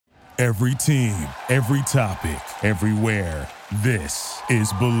Every team, every topic, everywhere. This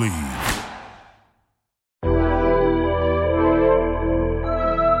is Believe.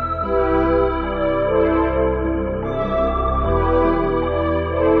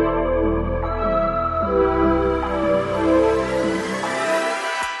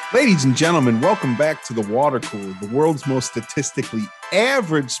 Ladies and gentlemen, welcome back to The Water Cooler, the world's most statistically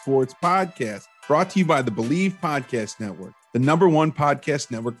average sports podcast, brought to you by the Believe Podcast Network, the #1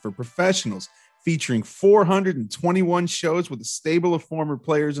 podcast network for professionals, featuring 421 shows with a stable of former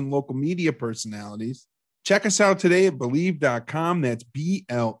players and local media personalities. Check us out today at Believe.com. That's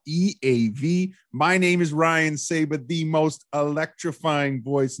BLEAV. My name is Ryan Saba, the most electrifying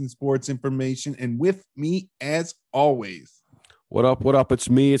voice in sports information, and with me, as always, What up? What up? It's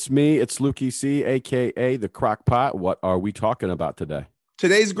me. It's Lukey C, a.k.a. the Crockpot. What are we talking about today?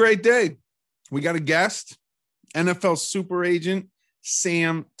 Today's a great day. We got a guest, NFL super agent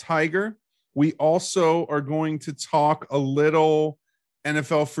Sam Tiger. We also are going to talk a little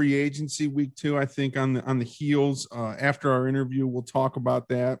NFL free agency week 2, I think, on the heels. After our interview, we'll talk about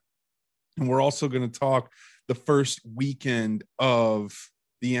that. And we're also going to talk the first weekend of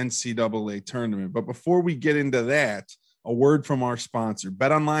the NCAA tournament. But before we get into that, a word from our sponsor.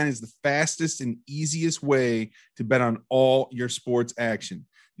 BetOnline is the fastest and easiest way to bet on all your sports action.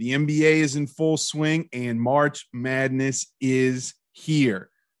 The NBA is in full swing and March Madness is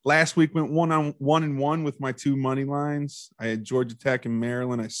here. Last week went 1-1 with my 2 money lines. I had Georgia Tech and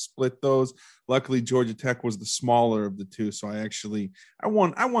Maryland. I split those. Luckily, Georgia Tech was the smaller of the 2, so I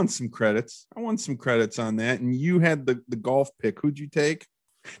won some credits. I won some credits on that. And you had the golf pick. Who'd you take?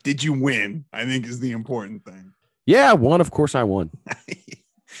 Did you win? I think is the important thing. Yeah, of course I won.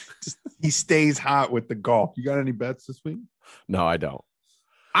 He stays hot with the golf. You got any bets this week? No, I don't.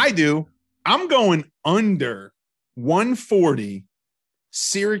 I do. I'm going under 140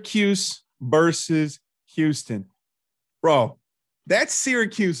 Syracuse versus Houston. Bro, that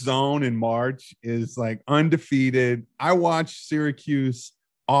Syracuse zone in March is like undefeated. I watch Syracuse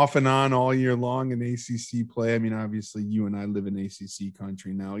off and on all year long in ACC play. I mean, obviously you and I live in ACC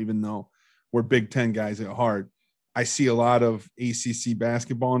country now, even though we're Big Ten guys at heart. I see a lot of ACC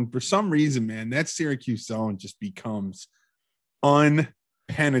basketball, and for some reason, man, that Syracuse zone just becomes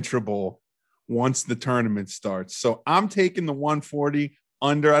unpenetrable once the tournament starts. So I'm taking the 140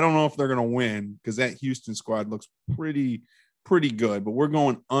 under. I don't know if they're going to win because that Houston squad looks pretty good, but we're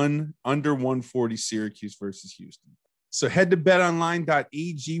going under 140 Syracuse versus Houston. So head to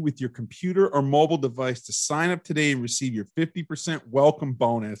betonline.ag with your computer or mobile device to sign up today and receive your 50% welcome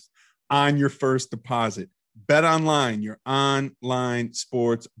bonus on your first deposit. BetOnline, your online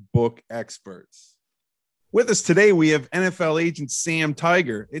sports book experts. With us today, we have NFL agent Sam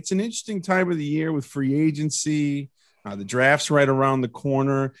Tiger. It's an interesting time of the year with free agency. The draft's right around the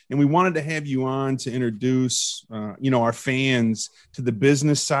corner, and we wanted to have you on to introduce, our fans to the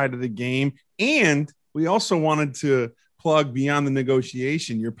business side of the game. And we also wanted to plug Beyond the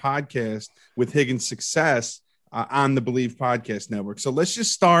Negotiation, your podcast with Higgins Success, on the Believe Podcast Network. So let's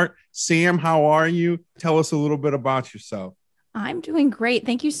just start. Sam, how are you? Tell us a little bit about yourself. I'm doing great.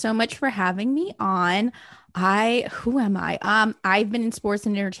 Thank you so much for having me on. Who am I? I've been in sports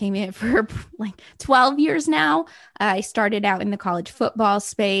and entertainment for like 12 years now. I started out in the college football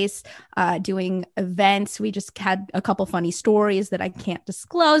space, doing events. We just had a couple funny stories that I can't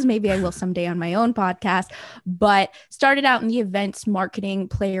disclose. Maybe I will someday on my own podcast, but started out in the events, marketing,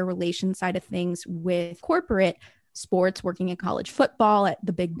 player relations side of things with corporate sports, working in college football at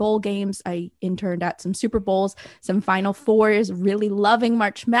the big bowl games. I interned at some Super Bowls, some Final Fours, really loving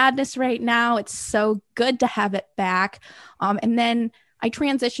March Madness right now. It's so good to have it back. And then I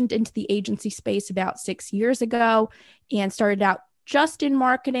transitioned into the agency space about 6 years ago and started out just in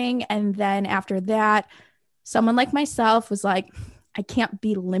marketing. And then after that, someone like myself was like, I can't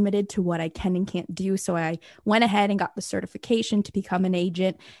be limited to what I can and can't do. So I went ahead and got the certification to become an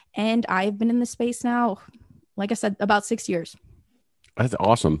agent. And I've been in the space now, like I said, about 6 years. That's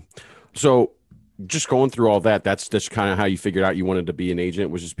awesome. So just going through all that, that's just kind of how you figured out you wanted to be an agent,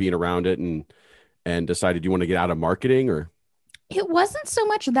 was just being around it and decided you want to get out of marketing? Or it wasn't so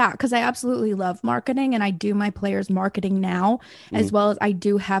much that, because I absolutely love marketing and I do my players marketing now, as well as I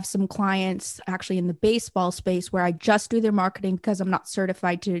do have some clients actually in the baseball space where I just do their marketing because I'm not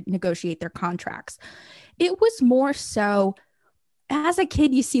certified to negotiate their contracts. It was more so, as a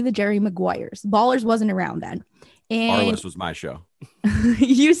kid, you see the Jerry Maguires. Ballers wasn't around then. And Arliss was my show.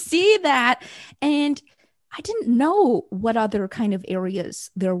 You see that. And I didn't know what other kind of areas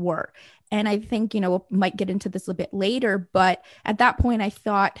there were. And I think, we might get into this a bit later, but at that point I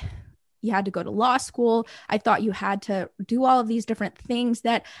thought you had to go to law school. I thought you had to do all of these different things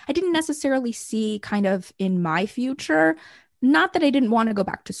that I didn't necessarily see kind of in my future. Not that I didn't want to go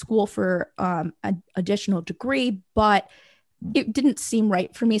back to school for an additional degree, but it didn't seem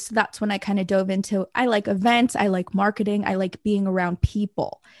right for me. So that's when I kind of dove into, I like events, I like marketing, I like being around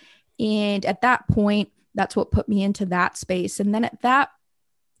people. And at that point, that's what put me into that space. And then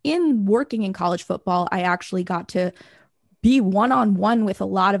in working in college football, I actually got to be one-on-one with a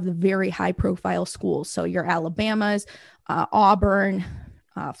lot of the very high profile schools. So your Alabamas, Auburn,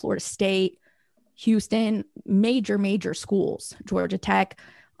 Florida State, Houston, major schools, Georgia Tech,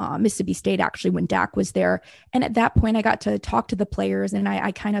 Mississippi State, actually, when Dak was there. And at that point, I got to talk to the players, and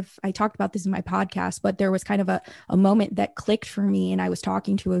I talked about this in my podcast, but there was kind of a moment that clicked for me. And I was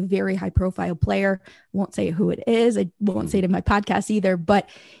talking to a very high profile player. I won't say who it is. I won't say it in my podcast either, but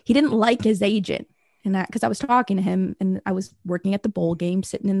he didn't like his agent. And that, because I was talking to him and I was working at the bowl game,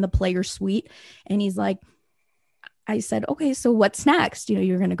 sitting in the player suite. And he's like, I said, okay, so what's next?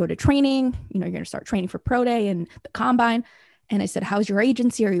 You're going to go to training, you're going to start training for pro day and the combine. And I said, how's your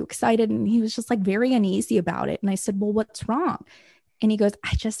agency? Are you excited? And he was just like very uneasy about it. And I said, well, what's wrong? And he goes,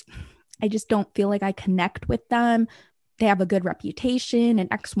 I just don't feel like I connect with them. They have a good reputation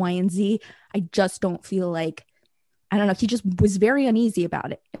and X, Y, and Z. I just don't feel like, I don't know. He just was very uneasy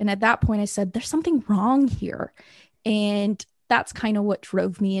about it. And at that point I said, there's something wrong here. And that's kind of what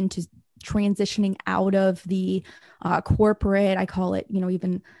drove me into transitioning out of the corporate, I call it,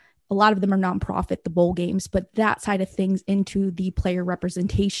 even a lot of them are nonprofit, the bowl games, but that side of things into the player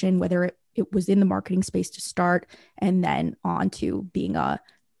representation, whether it was in the marketing space to start and then on to being a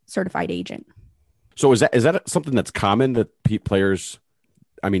certified agent. So is that something that's common that players,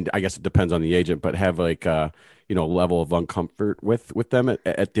 I mean, I guess it depends on the agent, but have like a, level of uncomfort with them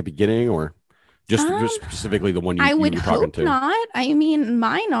at the beginning, or just specifically the one you, I would you're talking hope to? Not. I mean,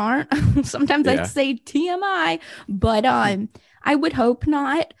 mine aren't. Sometimes Yeah. I'd say TMI, but I would hope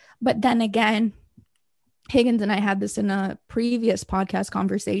not. But then again, Higgins and I had this in a previous podcast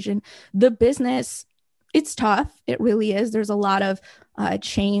conversation. The business, it's tough. It really is. There's a lot of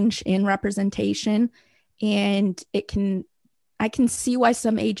change in representation, and I can see why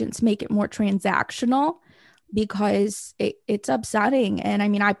some agents make it more transactional because it's upsetting. And I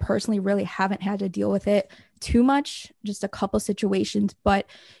mean, I personally really haven't had to deal with it too much, just a couple situations, but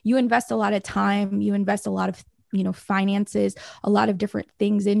you invest a lot of time, you invest a lot of finances, a lot of different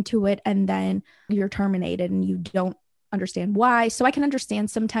things into it, and then you're terminated and you don't understand why. So I can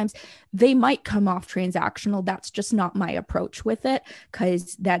understand sometimes they might come off transactional. That's just not my approach with it,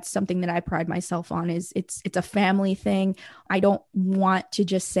 because that's something that I pride myself on. Is it's a family thing. I don't want to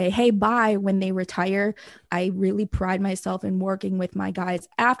just say, hey, bye when they retire. I really pride myself in working with my guys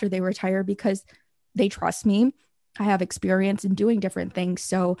after they retire because they trust me. I have experience in doing different things.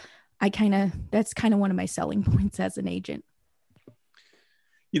 So that's kind of one of my selling points as an agent.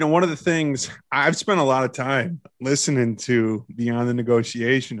 One of the things I've spent a lot of time listening to Beyond the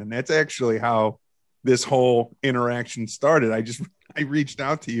Negotiation, and that's actually how this whole interaction started. I reached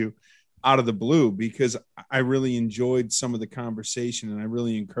out to you out of the blue because I really enjoyed some of the conversation, and I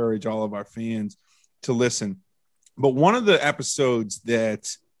really encourage all of our fans to listen. But one of the episodes that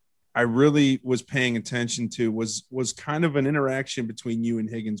I really was paying attention to was kind of an interaction between you and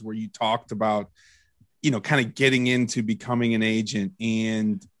Higgins, where you talked about, kind of getting into becoming an agent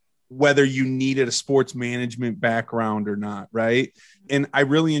and whether you needed a sports management background or not. Right. And I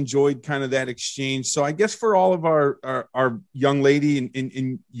really enjoyed kind of that exchange. So I guess for all of our young lady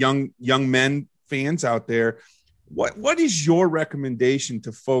and young men fans out there, what is your recommendation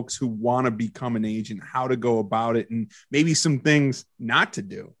to folks who want to become an agent, how to go about it, and maybe some things not to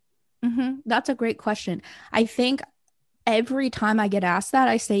do? Mm-hmm. That's a great question. I think every time I get asked that,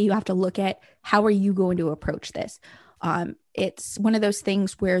 I say you have to look at how are you going to approach this. It's one of those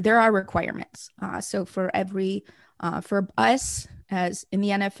things where there are requirements. So for us as in the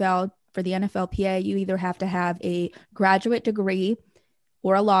NFL, for the NFLPA, you either have to have a graduate degree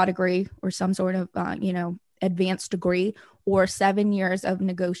or a law degree or some sort of, advanced degree or 7 years of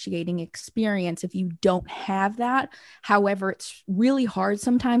negotiating experience. If you don't have that, however, it's really hard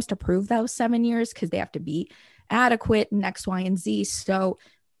sometimes to prove those 7 years because they have to be adequate and X, Y, and Z. So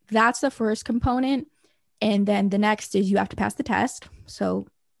that's the first component. And then the next is you have to pass the test. So,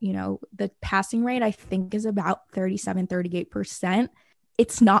 the passing rate, I think, is about 38%.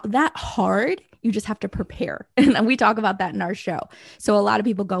 It's not that hard. You just have to prepare. And we talk about that in our show. So a lot of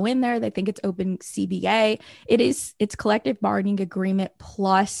people go in there, they think it's open CBA. It's collective bargaining agreement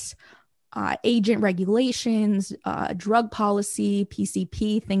plus agent regulations, drug policy,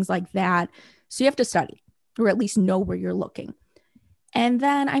 PCP, things like that. So you have to study or at least know where you're looking. And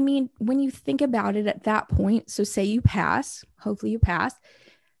then, I mean, when you think about it at that point, so say you pass, hopefully you pass,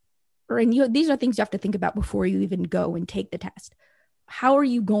 and these are things you have to think about before you even go and take the test. How are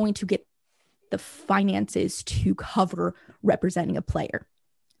you going to get the finances to cover representing a player?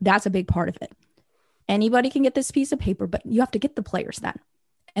 That's a big part of it. Anybody can get this piece of paper, but you have to get the players then.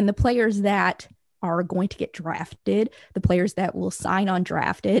 And the players that are going to get drafted, the players that will sign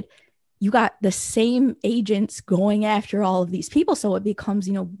undrafted, you got the same agents going after all of these people. So it becomes,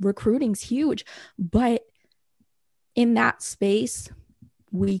 recruiting's huge. But in that space,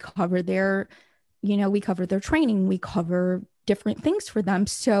 we cover their training, we cover different things for them.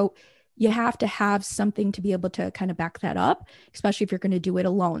 So you have to have something to be able to kind of back that up, especially if you're going to do it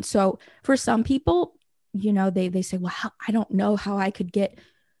alone. So for some people, they say, well, I don't know how I could get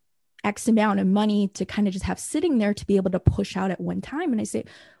X amount of money to kind of just have sitting there to be able to push out at one time. And I say,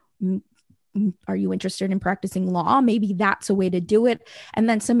 are you interested in practicing law? Maybe that's a way to do it. And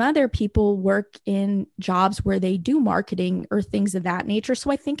then some other people work in jobs where they do marketing or things of that nature.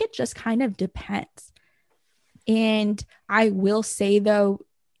 So I think it just kind of depends. And I will say, though,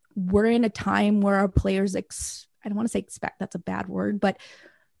 we're in a time where our players, I don't want to say expect, that's a bad word, but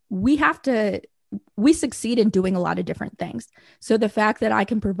we succeed in doing a lot of different things. So the fact that I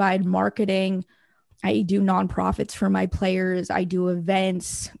can provide marketing, I do nonprofits for my players, I do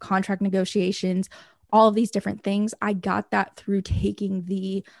events, contract negotiations, all of these different things. I got that through taking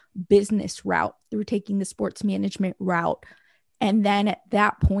the business route, through taking the sports management route. And then at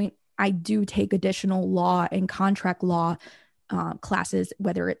that point, I do take additional law and contract law classes,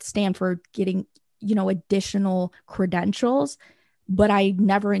 whether it's Stanford, getting, additional credentials, but I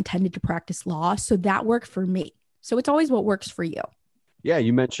never intended to practice law. So that worked for me. So it's always what works for you. Yeah,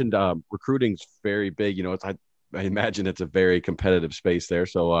 you mentioned recruiting's very big. I imagine it's a very competitive space there.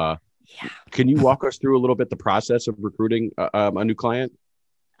 So can you walk us through a little bit the process of recruiting a new client?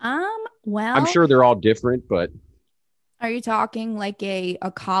 Well, I'm sure they're all different, but are you talking like a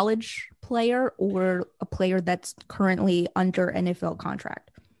college player or a player that's currently under NFL contract?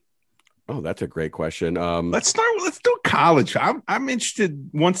 Oh, that's a great question. Let's do college. I'm interested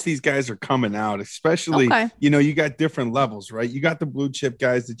once these guys are coming out, especially, you got different levels, right? You got the blue chip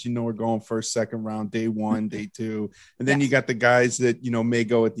guys that, are going first, second round, day one, day two. And then you got the guys that, may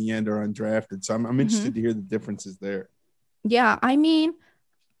go at the end or undrafted. So I'm interested to hear the differences there. Yeah. I mean,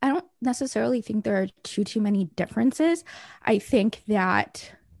 I don't necessarily think there are too many differences. I think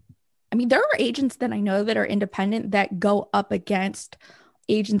that, there are agents that I know that are independent that go up against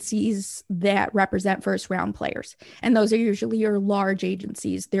agencies that represent first round players. And those are usually your large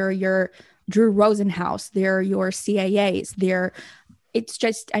agencies. They're your Drew Rosenhaus. They're your CAAs. It's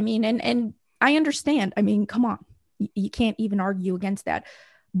just, and I understand. Come on, you can't even argue against that.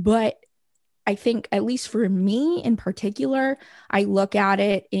 But I think, at least for me in particular, I look at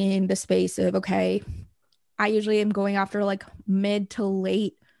it in the space of, okay, I usually am going after like mid to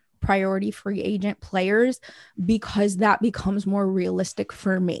late priority free agent players, because that becomes more realistic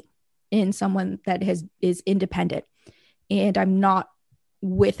for me in someone that is independent. And I'm not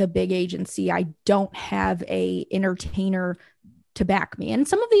with a big agency. I don't have a entertainer to back me. And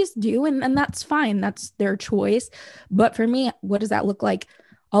some of these do, and that's fine. That's their choice. But for me, what does that look like?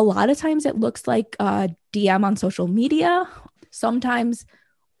 A lot of times it looks like a DM on social media. Sometimes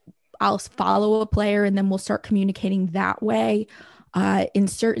I'll follow a player and then we'll start communicating that way. In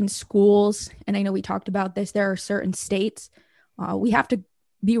certain schools, and I know we talked about this, there are certain states, we have to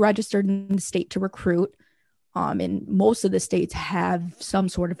be registered in the state to recruit. And most of the states have some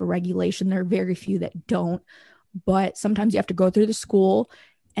sort of a regulation. There are very few that don't, but sometimes you have to go through the school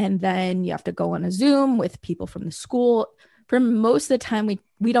and then you have to go on a Zoom with people from the school. For most of the time,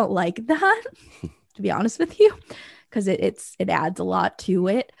 we don't like that, to be honest with you, because it adds a lot to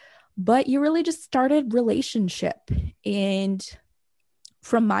it. But you really just started relationship. And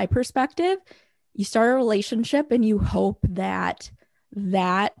from my perspective, you start a relationship and you hope that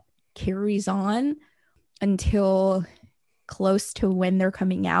carries on until close to when they're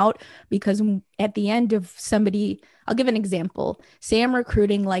coming out. Because at the end of I'll give an example. Say I'm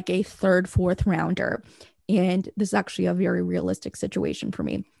recruiting like a third, fourth rounder. And this is actually a very realistic situation for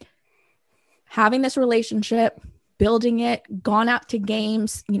me. Having this relationship, building it, gone out to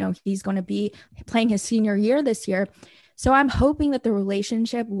games, he's going to be playing his senior year this year. So I'm hoping that the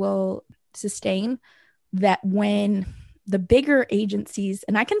relationship will sustain, that when the bigger agencies,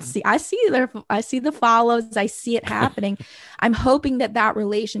 and I see the follows, I see it happening. I'm hoping that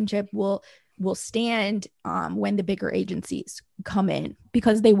relationship will stand when the bigger agencies come in,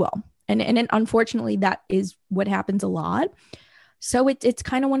 because they will. And unfortunately, that is what happens a lot. So it's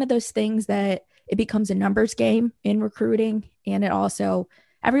kind of one of those things that it becomes a numbers game in recruiting. And it also,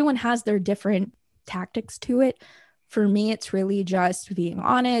 everyone has their different tactics to it. For me, it's really just being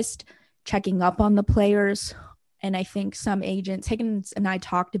honest, checking up on the players. And I think some agents, Higgins and I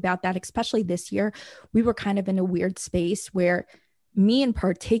talked about that, especially this year. We were kind of in a weird space where me in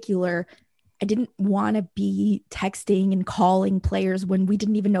particular, I didn't want to be texting and calling players when we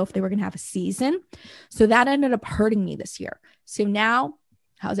didn't even know if they were going to have a season. So that ended up hurting me this year. So now,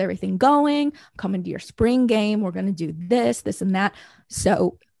 how's everything going? Coming to your spring game. We're going to do this, and that.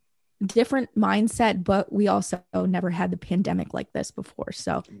 So different mindset, but we also never had the pandemic like this before.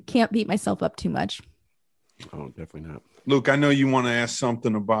 So can't beat myself up too much. Oh, definitely not. Luke, I know you want to ask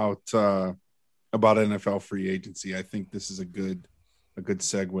something about NFL free agency. I think this is a good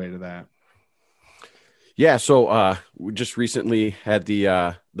segue to that. Yeah, so we just recently had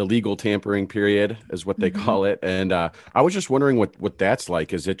the legal tampering period, is what they call it, and I was just wondering what that's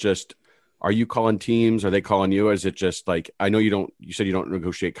like. Is it just, are you calling teams? Are they calling you? Is it just like, I know you said you don't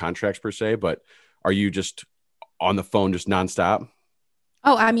negotiate contracts per se, but are you just on the phone just nonstop?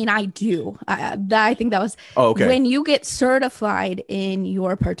 Oh, I mean, I do. I think that was when you get certified in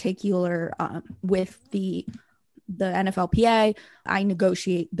your particular with the NFLPA, I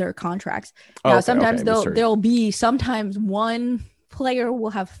negotiate their contracts. Now, sometimes there'll be sometimes one player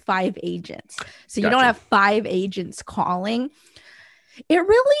will have 5 agents. So you don't have 5 agents calling. It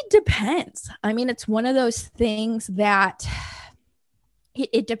really depends. I mean, it's one of those things that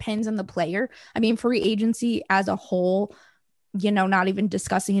it depends on the player. I mean, free agency as a whole, not even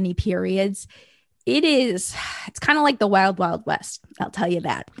discussing any periods, it's kind of like the wild, wild west. I'll tell you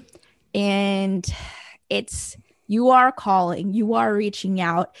that. And you are calling, you are reaching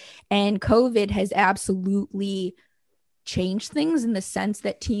out, and COVID has absolutely changed things in the sense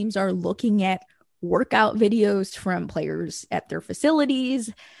that teams are looking at workout videos from players at their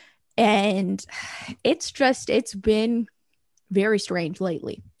facilities. And it's been very strange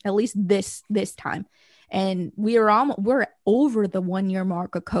lately, at least this time. And we're over the 1-year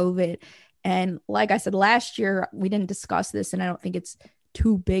mark of COVID. And like I said, last year, we didn't discuss this, and I don't think it's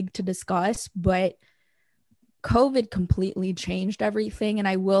too big to discuss, but COVID completely changed everything. And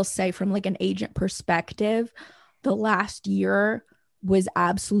I will say, from like an agent perspective, the last year was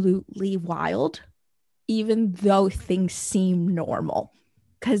absolutely wild, even though things seem normal.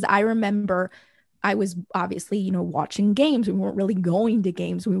 Because I remember I was obviously, watching games. We weren't really going to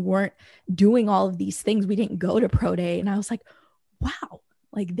games. We weren't doing all of these things. We didn't go to Pro Day. And I was like, wow,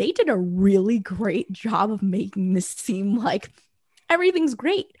 like they did a really great job of making this seem like everything's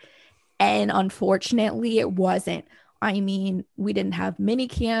great. And unfortunately, it wasn't. I mean, we didn't have mini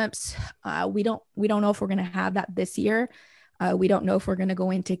camps. We don't know if we're going to have that this year. We don't know if we're going to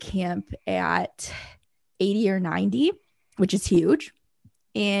go into camp at 80 or 90, which is huge.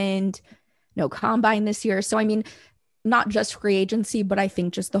 And no combine this year. So, I mean, not just free agency, but I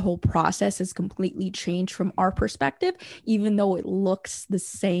think just the whole process has completely changed from our perspective, even though it looks the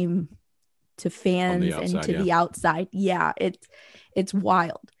same to fans and to the outside. Yeah, it's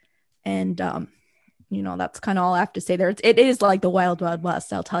wild. And, that's kind of all I have to say there. It is like the wild, wild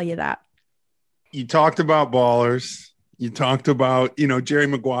west. I'll tell you that. You talked about ballers. You talked about, Jerry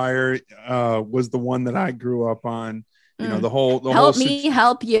Maguire was the one that I grew up on. The whole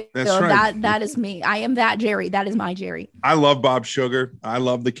help you. That's right. That is me. I am that Jerry. That is my Jerry. I love Bob Sugar. I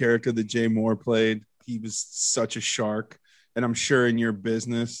love the character that Jay Moore played. He was such a shark. And I'm sure in your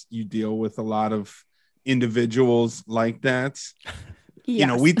business, you deal with a lot of individuals like that.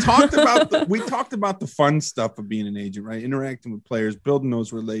 Yes. We talked about the fun stuff of being an agent, right? Interacting with players, building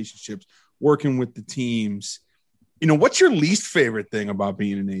those relationships, working with the teams. What's your least favorite thing about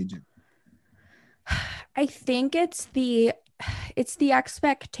being an agent? I think it's the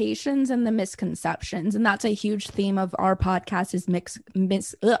expectations and the misconceptions. And that's a huge theme of our podcast is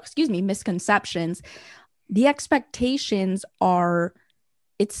misconceptions. The expectations are,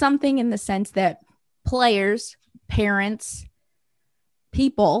 it's something in the sense that players, parents,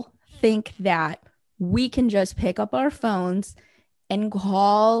 people think that we can just pick up our phones and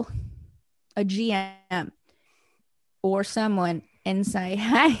call a GM or someone and say,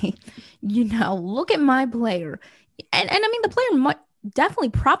 hey, look at my player. And I mean, the player definitely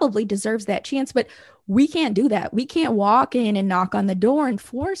probably deserves that chance, but we can't do that. We can't walk in and knock on the door and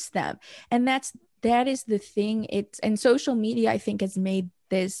force them. And that is the thing. And social media, I think, has made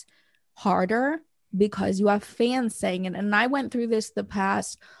this harder because you have fans saying it. And I went through this the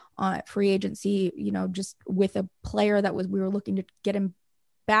past free agency, just with a player that we were looking to get him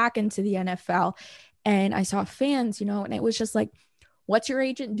back into the NFL. And I saw fans, and it was just like, what's your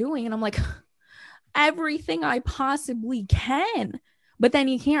agent doing? And I'm like, everything I possibly can. But then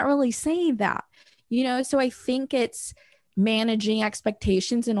you can't really say that, so I think it's managing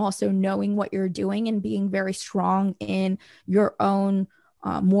expectations and also knowing what you're doing and being very strong in your own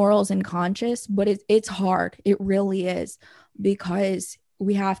morals and conscience. But it's hard. It really is, because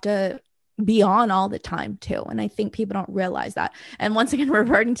we have to be on all the time too. And I think people don't realize that. And once again,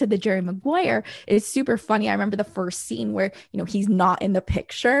 reverting to the Jerry Maguire, it's super funny. I remember the first scene where, he's not in the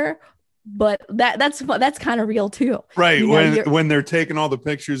picture, but that's kind of real too. Right. When they're taking all the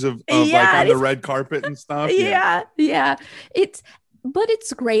pictures of like on the red carpet and stuff. Yeah.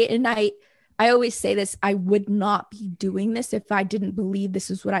 It's great. And I always say this, I would not be doing this if I didn't believe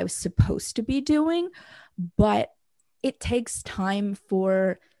this is what I was supposed to be doing. But it takes time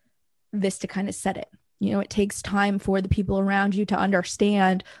for this to kind of set it. It takes time for the people around you to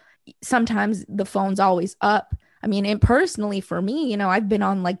understand. Sometimes the phone's always up. I mean, and personally for me, I've been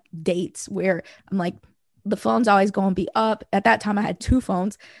on like dates where I'm like, the phone's always going to be up. At that time, I had 2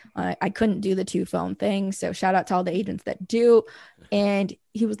 phones. I couldn't do the 2 phone thing. So shout out to all the agents that do. And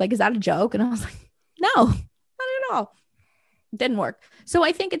he was like, is that a joke? And I was like, no, not at all. Didn't work. So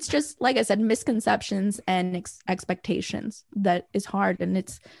I think it's just, like I said, misconceptions and expectations that is hard. And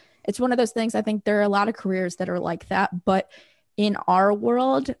it's one of those things. I think there are a lot of careers that are like that. But in our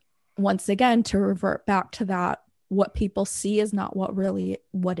world, once again, to revert back to that, what people see is not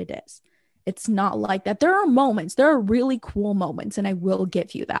what it is. It's not like that. There are really cool moments, and I will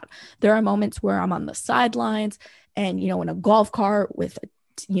give you that. There are moments where I'm on the sidelines and, in a golf cart with,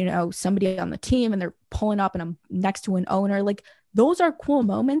 somebody on the team and they're pulling up and I'm next to an owner. Like, those are cool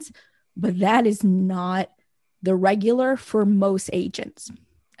moments, but that is not the regular for most agents.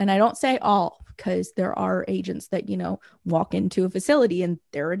 And I don't say all, because there are agents that, walk into a facility and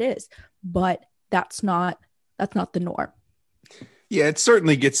there it is, but that's not the norm. Yeah, it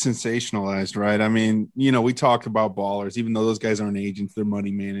certainly gets sensationalized, right? I mean, we talk about ballers, even though those guys aren't agents, they're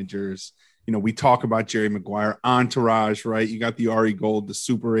money managers. We talk about Jerry Maguire, Entourage, right? You got the Ari Gold, the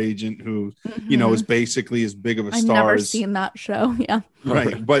super agent who, is basically as big of a star. I've never seen that show. Yeah.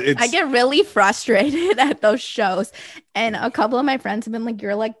 Right. But I get really frustrated at those shows. And a couple of my friends have been like,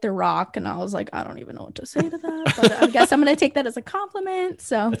 you're like The Rock. And I was like, I don't even know what to say to that. But I guess I'm going to take that as a compliment.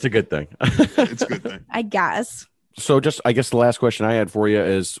 So it's a good thing. It's a good thing. I guess. So I guess the last question I had for you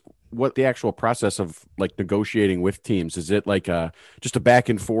is, what the actual process of like negotiating with teams? Is it like just a back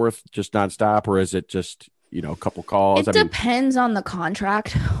and forth, just nonstop, or is it just, a couple calls? It depends on the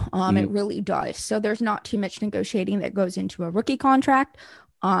contract. It really does. So there's not too much negotiating that goes into a rookie contract.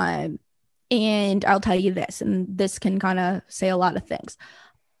 And I'll tell you this, and this can kind of say a lot of things.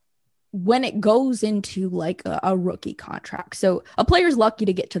 When it goes into like a rookie contract, so a player's lucky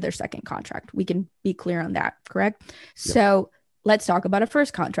to get to their second contract. We can be clear on that, correct? Yep. So let's talk about a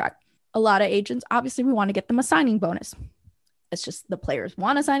first contract. A lot of agents, obviously, we want to get them a signing bonus. It's just the players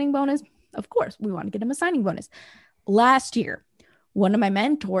want a signing bonus. Of course, we want to get them a signing bonus. Last year, one of my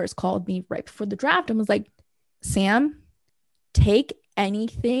mentors called me right before the draft and was like, Sam, take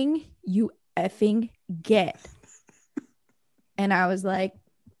anything you effing get. And I was like,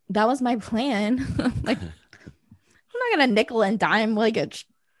 that was my plan. Like, I'm not going to nickel and dime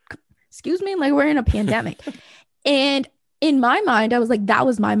excuse me, like we're in a pandemic. And in my mind, I was like, that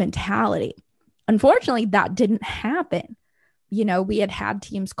was my mentality. Unfortunately, that didn't happen. We had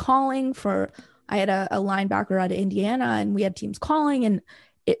teams calling I had a linebacker out of Indiana, and we had teams calling, and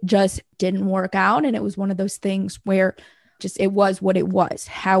it just didn't work out. And it was one of those things where it was what it was.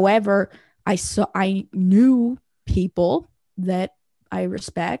 However, I knew people that I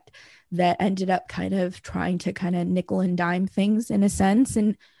respect that ended up kind of trying to kind of nickel and dime things in a sense.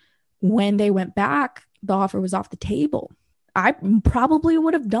 And when they went back, the offer was off the table. I probably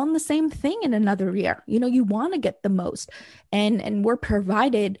would have done the same thing in another year. You want to get the most, and we're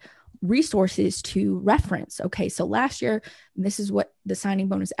provided resources to reference. Okay, so last year, this is what the signing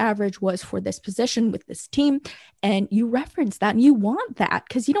bonus average was for this position with this team. And you reference that, and you want that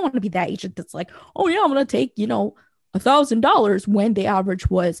because you don't want to be that agent that's like, oh yeah, I'm going to take, $1,000 when the average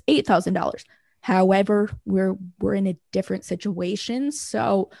was $8,000. However, we're in a different situation.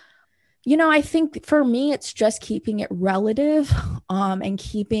 So, I think for me, it's just keeping it relative and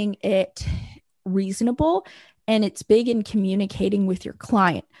keeping it reasonable. And it's big in communicating with your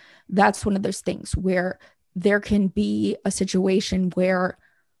client. That's one of those things where there can be a situation where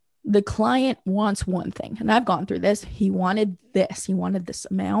the client wants one thing. And I've gone through this. He wanted this. He wanted this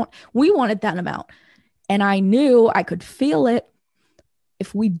amount. We wanted that amount. And I knew I could feel it.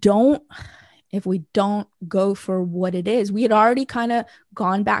 If we don't go for what it is, we had already kind of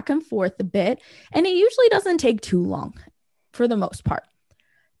gone back and forth a bit, and it usually doesn't take too long for the most part.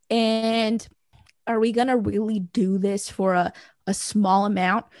 And are we going to really do this for a small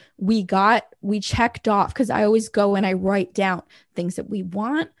amount? We checked off, because I always go and I write down things that we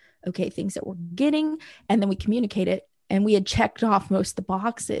want, okay, things that we're getting, and then we communicate it. And we had checked off most of the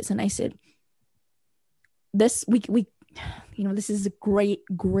boxes. And I said, this is a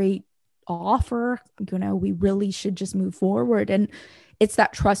great offer. We really should just move forward. And it's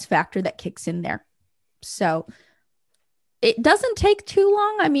that trust factor that kicks in there. So it doesn't take too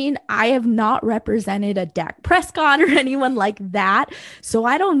long. I mean, I have not represented a Dak Prescott or anyone like that. So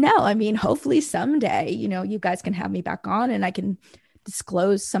I don't know. I mean, hopefully someday, you guys can have me back on and I can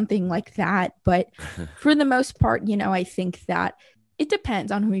disclose something like that. But for the most part, I think that it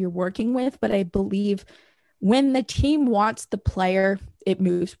depends on who you're working with. But I believe when the team wants the player, it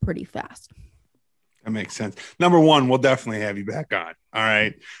moves pretty fast. That makes sense. Number one, we'll definitely have you back on. All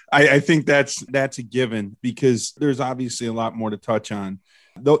right. I think that's a given, because there's obviously a lot more to touch on.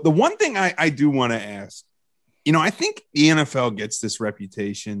 The one thing I do want to ask, I think the NFL gets this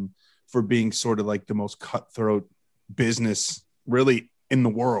reputation for being sort of like the most cutthroat business really in the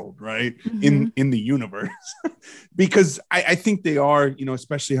world, right? Mm-hmm. In the universe, because I think they are,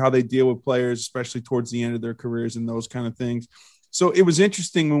 especially how they deal with players, especially towards the end of their careers and those kind of things. So it was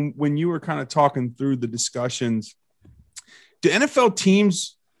interesting when you were kind of talking through the discussions. Do NFL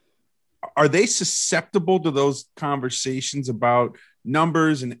teams, are they susceptible to those conversations about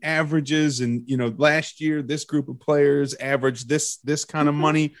numbers and averages and, last year, this group of players averaged this kind of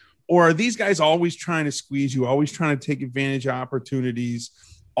money? Or are these guys always trying to squeeze you, always trying to take advantage of opportunities,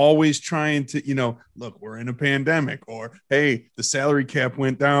 always trying to, look, we're in a pandemic, or, hey, the salary cap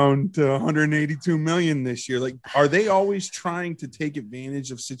went down to 182 million this year. Like, are they always trying to take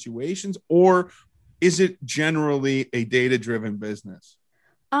advantage of situations, or is it generally a data-driven business?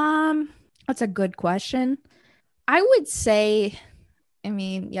 That's a good question. I would say,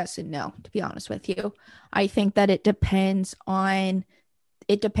 yes and no, to be honest with you. I think that it depends on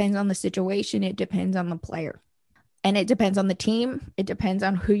the situation. It depends on the player. And it depends on the team. It depends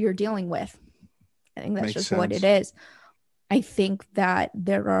on who you're dealing with. I think that's Makes just sense. What it is. I think that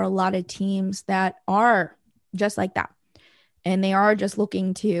there are a lot of teams that are just like that. And they are just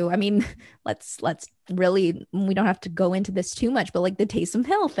looking to, let's really, we don't have to go into this too much, but like the Taysom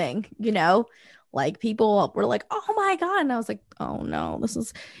Hill thing, like people were like, oh my God. And I was like, oh no, this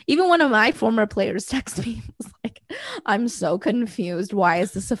is, even one of my former players texted me, was like, I'm so confused. Why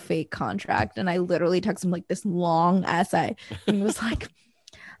is this a fake contract? And I literally texted him like this long essay. And he was like,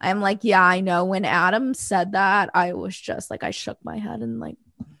 I'm like, yeah, I know. When Adam said that, I was just like, I shook my head and like,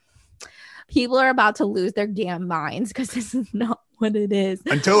 people are about to lose their damn minds because this is not what it is.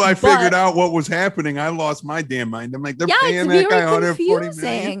 Until I figured out what was happening, I lost my damn mind. I'm like, they're paying that guy $140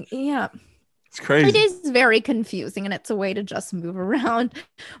 million. Yeah. It's crazy. It is very confusing, and it's a way to just move around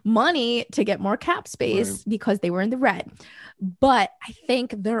money to get more cap space because they were in the red. But I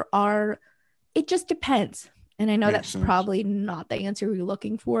think it just depends. And I know Makes that's sense. Probably not the answer you're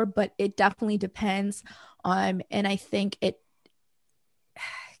looking for, but it definitely depends. And I think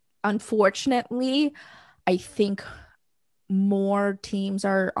unfortunately, I think more teams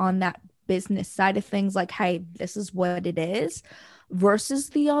are on that business side of things, like, hey, this is what it is,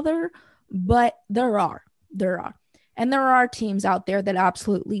 versus the other. But there are. And there are teams out there that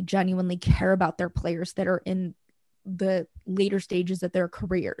absolutely genuinely care about their players that are in the later stages of their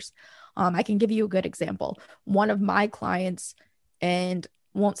careers. I can give you a good example. One of my clients, and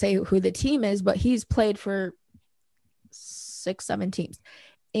won't say who the team is, but he's played for 6-7 teams.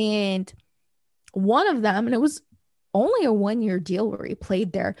 And one of them, and it was only a 1-year deal where he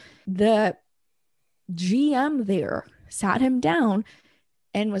played there, the GM there sat him down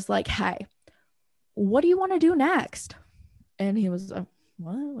and was like, hey, what do you want to do next? And he was like,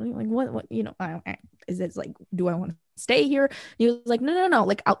 what, is it like, do I want to stay here? And he was like, no,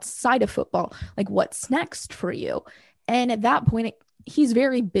 like outside of football, like what's next for you? And at that point, he's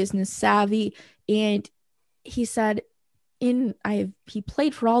very business savvy. And he said, he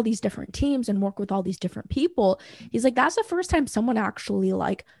played for all these different teams and worked with all these different people. He's like, that's the first time someone actually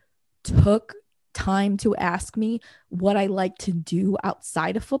like took time to ask me what I like to do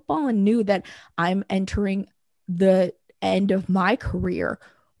outside of football and knew that I'm entering the end of my career.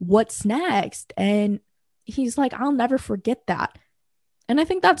 What's next? And he's like, I'll never forget that. And I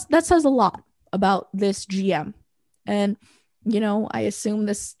think that says a lot about this GM. And, I assume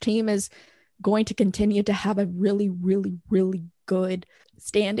this team is going to continue to have a really, really, really good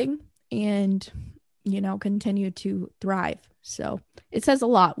standing and, continue to thrive. So it says a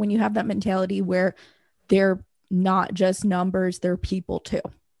lot when you have that mentality where they're not just numbers, they're people too.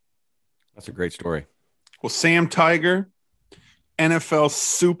 That's a great story. Well, Sam Tiger, NFL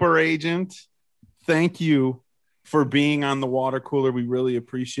super agent, thank you for being on the water cooler. We really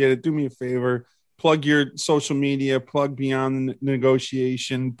appreciate it. Do me a favor, plug your social media, plug Beyond the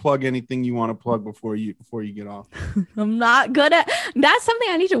Negotiation, plug anything you want to plug before you get off. I'm not good at that's something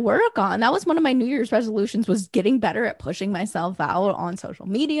I need to work on. That was one of my New Year's resolutions, was getting better at pushing myself out on social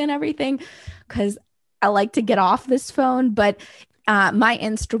media and everything, because I like to get off this phone. But my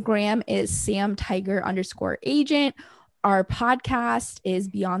Instagram is samtiger_agent. Our podcast is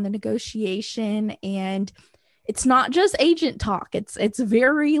Beyond the Negotiation, and it's not just agent talk. It's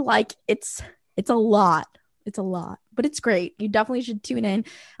very like it's a lot. It's a lot, but it's great. You definitely should tune in.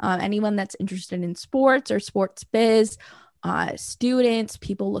 Anyone that's interested in sports or sports biz, students,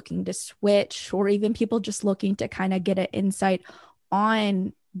 people looking to switch, or even people just looking to kind of get an insight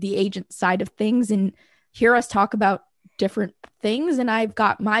on the agent side of things and hear us talk about different things. And I've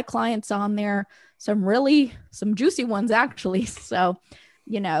got my clients on there, some juicy ones actually. So,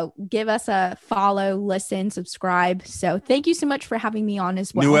 give us a follow, listen, subscribe. So thank you so much for having me on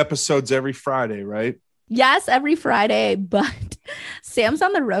as well. New episodes every Friday, right? Yes, every Friday, but Sam's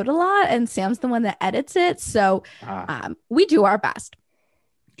on the road a lot and Sam's the one that edits it. So we do our best.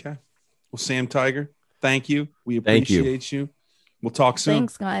 Okay. Well, Sam Tiger, thank you. We appreciate you. We'll talk soon.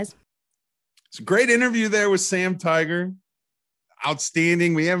 Thanks, guys. It's a great interview there with Sam Tiger.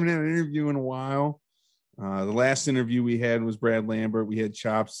 Outstanding. We haven't had an interview in a while. The last interview we had was Brad Lambert. We had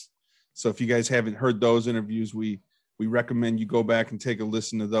Chops. So if you guys haven't heard those interviews, we recommend you go back and take a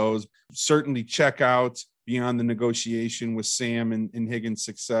listen to those. Certainly check out Beyond the Negotiation with Sam and Higgins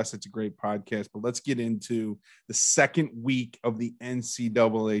Success. It's a great podcast. But let's get into the second week of the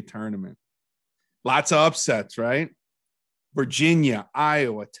NCAA tournament. Lots of upsets, right? Virginia,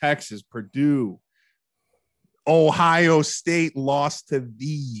 Iowa, Texas, Purdue, Ohio State lost to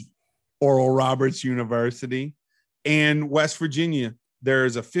the Oral Roberts University, and West Virginia.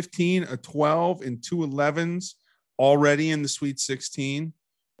 There's a 15, a 12, and 2 11s already in the Sweet 16.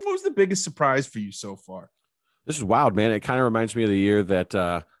 What was the biggest surprise for you so far? This is wild, man. It kind of reminds me of the year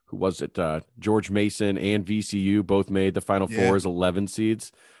that who was it? George Mason and VCU both made the Final Four as 11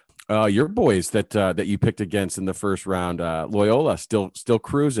 seeds. Your boys that you picked against in the first round, Loyola, still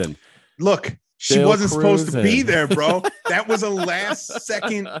cruising. Look, she wasn't supposed to be there, bro. That was a last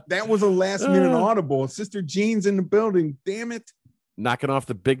minute audible. Sister Jean's in the building. Damn it. Knocking off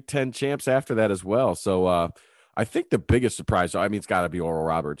the Big Ten champs after that as well. So I think the biggest surprise, it's got to be Oral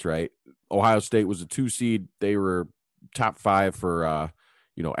Roberts, right? Ohio State was a 2 seed. They were top 5 for,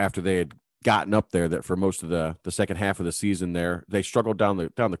 after they had gotten up there that for most of the second half of the season there. They struggled down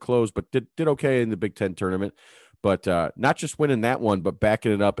the close, but did okay in the Big Ten tournament. But not just winning that one, but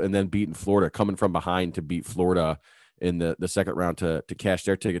backing it up and then beating Florida, coming from behind to beat Florida in the second round to cash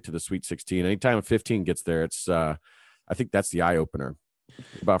their ticket to the Sweet 16. Anytime a 15 gets there, it's I think that's the eye opener.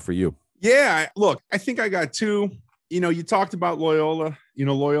 What about for you? Yeah, look, I think I got 2. You talked about Loyola.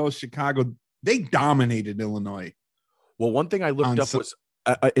 Loyola Chicago. They dominated Illinois. Well, one thing I looked up was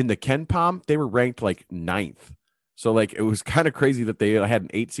in the Ken Pom, they were ranked like 9th. So like it was kind of crazy that they had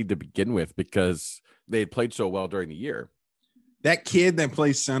an 8 seed to begin with because they had played so well during the year. That kid that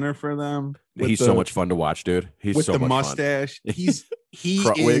plays center for them, he's so much fun to watch, dude. He's with so the much mustache. Fun. He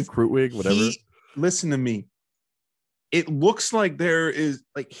Krutwig, whatever. Listen to me. It looks like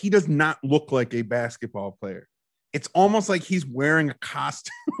he does not look like a basketball player. It's almost like he's wearing a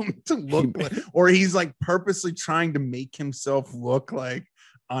costume to look like, or he's like purposely trying to make himself look like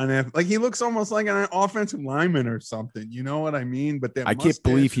he looks almost like an offensive lineman or something. You know what I mean? But I can't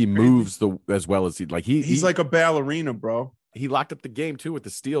believe he moves as well as he's like a ballerina, bro. He locked up the game too with the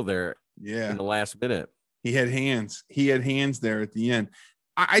steal there. Yeah, in the last minute. He had hands there at the end.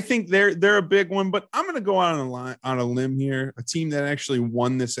 I think they're a big one, but I'm going to go out on a limb here. A team that actually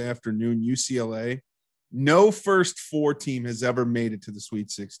won this afternoon, UCLA. No first 4 team has ever made it to the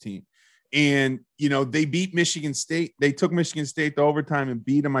Sweet 16. And, they beat Michigan State. They took Michigan State to overtime and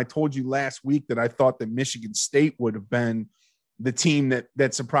beat them. I told you last week that I thought that Michigan State would have been the team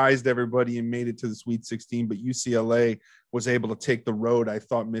that surprised everybody and made it to the Sweet 16, but UCLA was able to take the road. I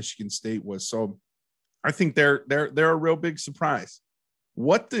thought Michigan State was. So I think they're a real big surprise.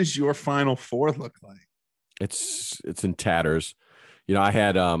 What does your Final Four look like? It's in tatters. I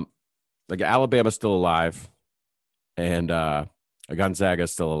had Alabama still alive, and Gonzaga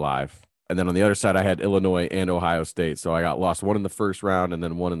still alive, and then on the other side I had Illinois and Ohio State. So I got lost one in the first round and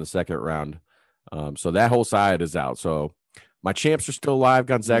then one in the second round. So that whole side is out. So my champs are still alive.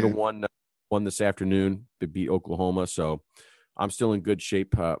 Gonzaga won this afternoon. They beat Oklahoma. So I'm still in good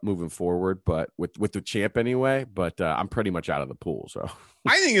shape moving forward, but with the champ anyway, but I'm pretty much out of the pool. So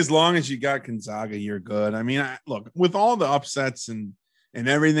I think as long as you got Gonzaga, you're good. Look, with all the upsets and and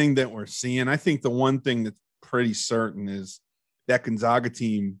everything that we're seeing, I think the one thing that's pretty certain is that Gonzaga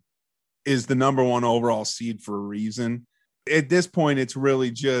team is the number one overall seed for a reason. At this point, it's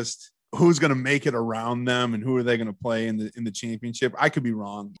really just who's going to make it around them and who are they going to play in the championship. I could be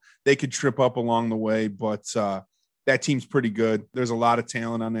wrong. They could trip up along the way, but that team's pretty good. There's a lot of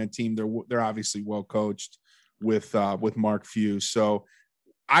talent on that team. They're obviously well coached with Mark Few. So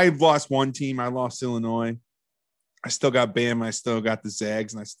I've lost one team. I lost Illinois. I still got Bam. I still got the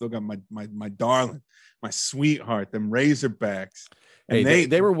Zags, and I still got my darling, my sweetheart, them Razorbacks. And hey,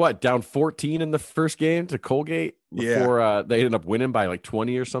 they were what, down 14 in the first game to Colgate before they ended up winning by like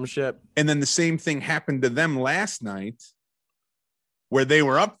 20 or some shit. And then the same thing happened to them last night where they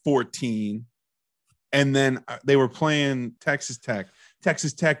were up 14 and then they were playing Texas Tech.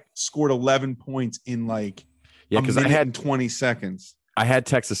 Texas Tech scored 11 points in like because I had 20 seconds. I had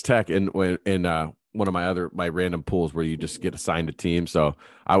Texas Tech in one of my random pools where you just get assigned a team. So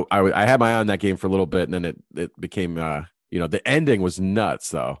I had my eye on that game for a little bit, and then it became the ending was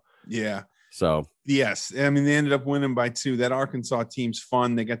nuts though. Yeah. So yes, I mean they ended up winning by 2. That Arkansas team's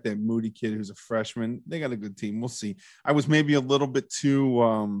fun. They got that Moody kid who's a freshman. They got a good team. We'll see. I was maybe a little bit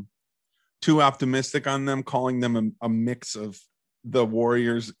too optimistic on them, calling them a mix of the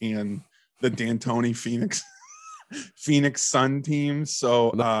Warriors and the D'Antoni Phoenix Sun team.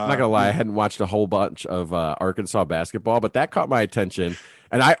 So I'm not gonna lie, I hadn't watched a whole bunch of Arkansas basketball, but that caught my attention.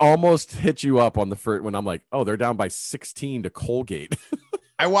 And I almost hit you up on the first when I'm like, oh, they're down by 16 to Colgate.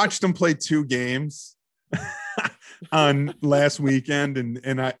 I watched them play 2 games on last weekend,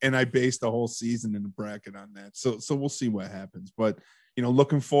 and I based the whole season in the bracket on that. So we'll see what happens. But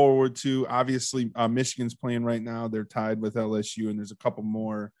looking forward to, obviously Michigan's playing right now. They're tied with LSU, and there's a couple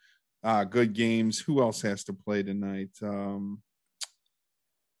more good games. Who else has to play tonight?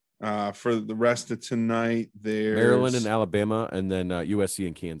 For the rest of tonight, there's Maryland and Alabama, and then USC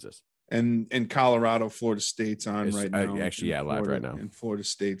and Kansas. And Colorado, Florida State's on right now. Live right now. And Florida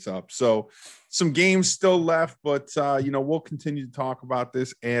State's up. So some games still left, but we'll continue to talk about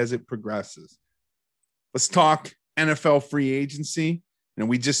this as it progresses. Let's talk NFL free agency. And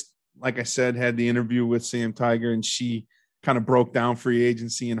we just, like I said, had the interview with Sam Tiger, and she kind of broke down free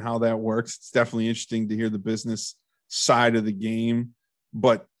agency and how that works. It's definitely interesting to hear the business side of the game.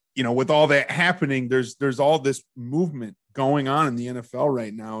 But, with all that happening, there's all this movement going on in the NFL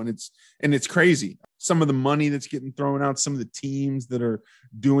right now. And it's crazy. Some of the money that's getting thrown out, some of the teams that are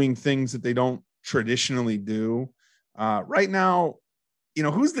doing things that they don't traditionally do right now.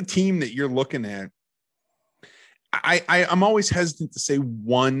 Who's the team that you're looking at? I'm always hesitant to say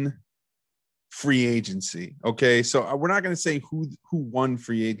one free agency. Okay. So we're not going to say who won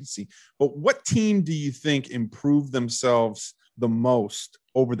free agency, but what team do you think improved themselves the most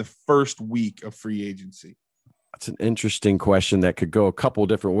over the first week of free agency? That's an interesting question that could go a couple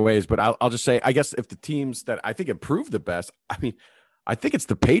different ways, but I'll just say, I guess if the teams that I think improved the best, I think it's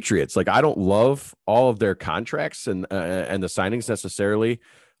the Patriots. Like, I don't love all of their contracts and the signings necessarily,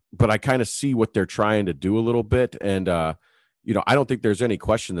 but I kind of see what they're trying to do a little bit. And, I don't think there's any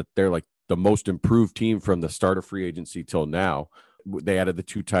question that they're like the most improved team from the start of free agency till now. They added the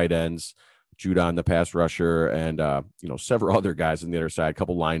 2 tight ends, Judon, the pass rusher, and, several other guys on the other side, a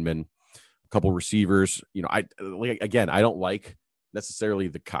couple linemen, a couple receivers. I don't like necessarily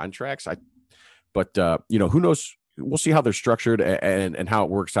the contracts. But who knows? We'll see how they're structured and how it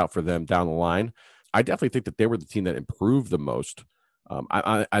works out for them down the line. I definitely think that they were the team that improved the most.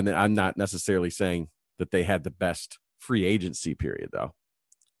 I'm not necessarily saying that they had the best free agency period, though.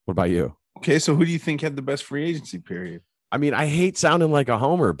 What about you? Okay, so who do you think had the best free agency period? I hate sounding like a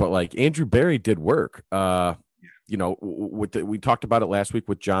homer, but like Andrew Berry did work. We talked about it last week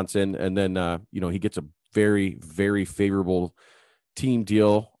with Johnson, and then he gets a very, very favorable team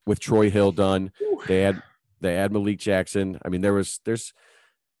deal with Troy Hill done. They add Malik Jackson. There's.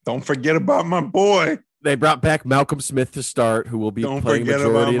 Don't forget about my boy. They brought back Malcolm Smith to start, who will be playing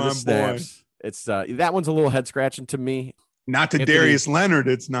majority of the snaps. Boy. It's that one's a little head scratching to me. Not to Darius Leonard,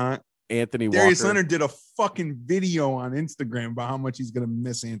 it's not. Anthony Walker. Darius Leonard did a fucking video on Instagram about how much he's gonna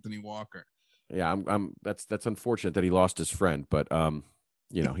miss Anthony Walker. Yeah, that's unfortunate that he lost his friend, but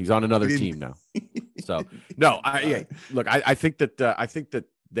he's on another team now. So no, I think that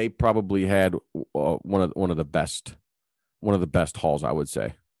they probably had one of the best hauls, I would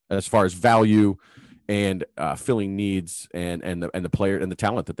say, as far as value and filling needs and the player and the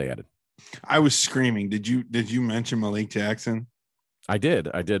talent that they added. I was screaming. Did you mention Malik Jackson? I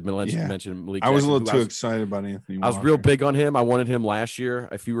did mention Malik Jackson. I was a little too excited about Anthony Walker. I was real big on him. I wanted him last year,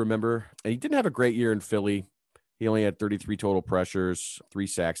 if you remember. And he didn't have a great year in Philly. He only had 33 total pressures, 3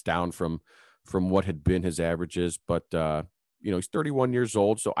 sacks, down from what had been his averages. But he's 31 years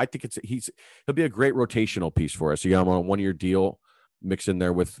old. So I think he'll be a great rotational piece for us. So, I'm on a 1-year deal, mix in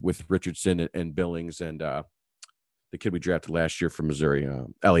there with Richardson and Billings and the kid we drafted last year from Missouri,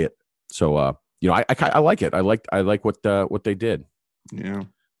 Elliott. So, I like it. I like what they did. Yeah.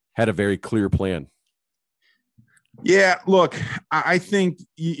 Had a very clear plan. Yeah, look, I think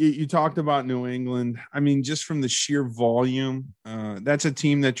you talked about New England. I mean, just from the sheer volume, that's a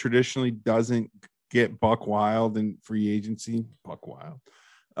team that traditionally doesn't get buck wild in free agency. Buck wild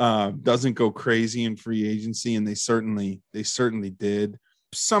doesn't go crazy in free agency, and they certainly did.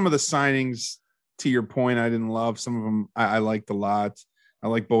 Some of the signings, to your point, I didn't love. Some of them I liked a lot. I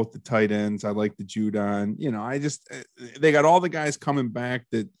like both the tight ends. I like the Judon. They got all the guys coming back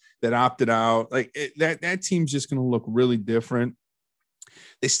that opted out. Like that team's just going to look really different.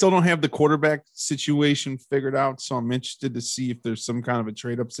 They still don't have the quarterback situation figured out, so I'm interested to see if there's some kind of a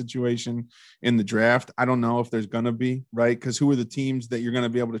trade-up situation in the draft. I don't know if there's going to be, right? Because who are the teams that you're going to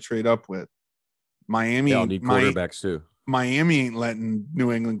be able to trade up with? Miami. They'll need quarterbacks too. Miami ain't letting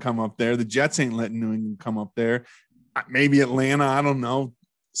New England come up there. The Jets ain't letting New England come up there. Maybe Atlanta. I don't know.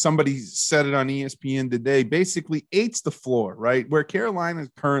 Somebody said it on ESPN today. Basically, 8's the floor, right? Where Carolina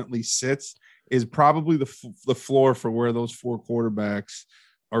currently sits is probably the floor for where those 4 quarterbacks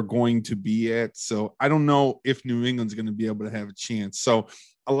are going to be at. So I don't know if New England's going to be able to have a chance. So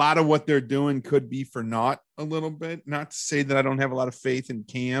a lot of what they're doing could be for naught a little bit. Not to say that I don't have a lot of faith in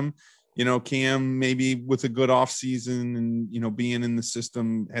Cam. Cam maybe with a good offseason and, being in the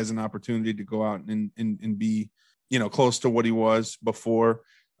system has an opportunity to go out and be, close to what he was before.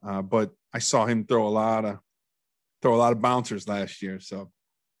 But I saw him throw a lot of bouncers last year. So,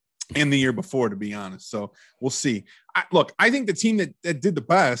 and the year before, to be honest. So we'll see. I think the team that did the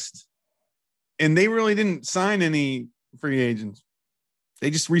best, and they really didn't sign any free agents. They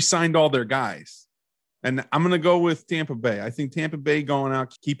just re-signed all their guys. And I'm going to go with Tampa Bay. I think Tampa Bay going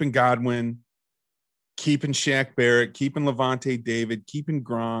out, keeping Godwin, keeping Shaq Barrett, keeping Levante David, keeping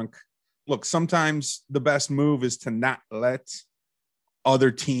Gronk. Look, sometimes the best move is to not let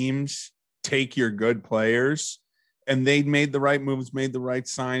other teams take your good players. And they made the right moves, made the right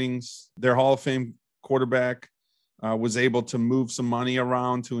signings. Their Hall of Fame quarterback was able to move some money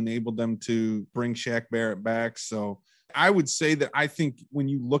around to enable them to bring Shaq Barrett back. So I would say that I think when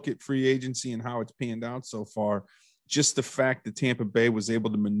you look at free agency and how it's panned out so far, just the fact that Tampa Bay was able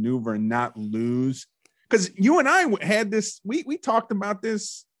to maneuver and not lose. Because you and I had this, we talked about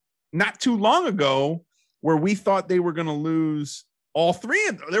this not too long ago, where we thought they were going to lose all 3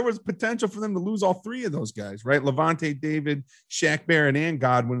 of them. There was potential for them to lose all 3 of those guys, right? Levante David, Shaq Barrett, and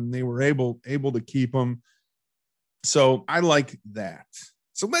Godwin, and they were able to keep them. So I like that.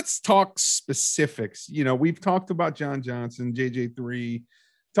 So let's talk specifics. We've talked about John Johnson, JJ3,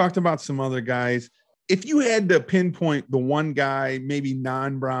 talked about some other guys. If you had to pinpoint the one guy, maybe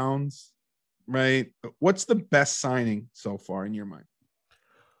non-Browns, right? What's the best signing so far in your mind?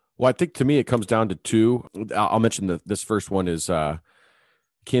 Well, I think to me it comes down to 2. I'll mention this first one is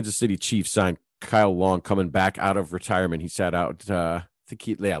Kansas City Chiefs signed Kyle Long coming back out of retirement. He sat out. I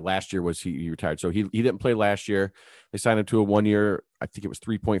think last year was he retired, so he didn't play last year. They signed him to a 1-year, I think it was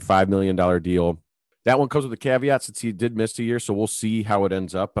 $3.5 million deal. That one comes with a caveat since he did miss a year, so we'll see how it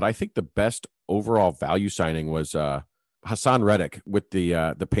ends up. But I think the best overall value signing was Hassan Reddick with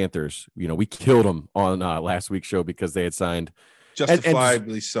the Panthers. We killed him on last week's show because they had signed.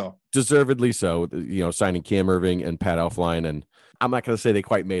 Justifiably so. Deservedly so, signing Cam Irving and Pat Elflein. And I'm not going to say they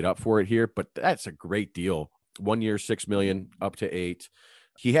quite made up for it here, but that's a great deal. 1 year, $6 million, up to 8.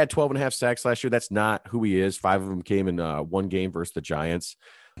 He had 12.5 sacks last year. That's not who he is. 5 of them came in one game versus the Giants.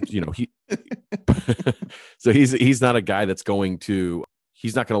 So he's not a guy that's going to.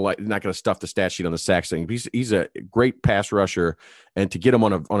 He's not going to stuff the stat sheet on the sacks thing. He's a great pass rusher, and to get him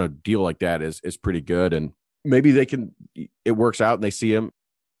on a deal like that is pretty good. And maybe it works out and they see him,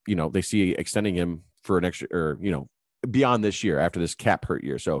 they see extending him for an extra, or, beyond this year after this cap hurt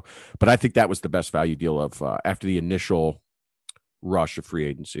year. So, but I think that was the best value deal of after the initial rush of free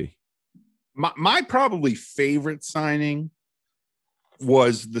agency. My probably favorite signing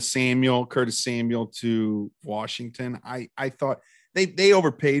was the Curtis Samuel to Washington. I thought they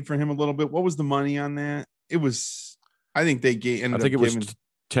overpaid for him a little bit. What was the money on that? It was, I think they ended up giving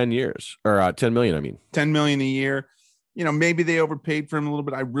 10 years or 10 million. I mean, 10 million a year. Maybe they overpaid for him a little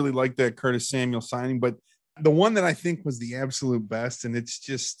bit. I really like that Curtis Samuel signing, but the one that I think was the absolute best, and it's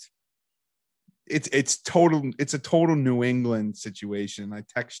a total New England situation. I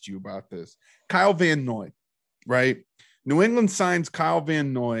text you about this. Kyle Van Noy, right? New England signs Kyle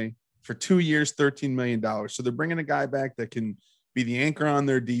Van Noy for 2 years, $13 million. So they're bringing a guy back that can be the anchor on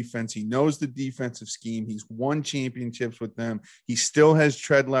their defense. He knows the defensive scheme. He's won championships with them. He still has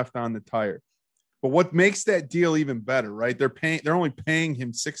tread left on the tire. But what makes that deal even better, right? They're only paying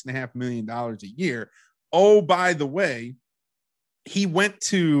him $6.5 million a year. Oh, by the way, he went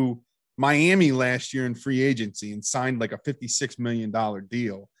to Miami last year in free agency and signed like a $56 million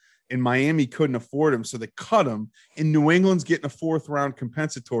deal. And Miami couldn't afford him, so they cut him. And New England's getting a 4th round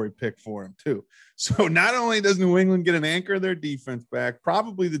compensatory pick for him too. So not only does New England get an anchor of their defense back,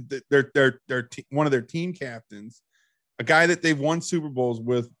 probably one of their team captains, a guy that they've won Super Bowls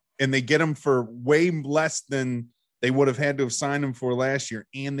with, and they get him for way less than they would have had to have signed him for last year,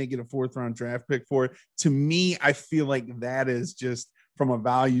 and they get a 4th round draft pick for it. To me, I feel like that is just, from a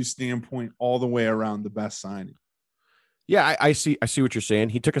value standpoint, all the way around the best signing. Yeah, I see what you're saying.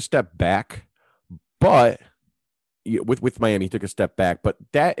 He took a step back, but with Miami, he took a step back, but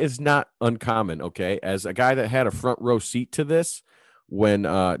that is not uncommon. Okay. As a guy that had a front row seat to this, when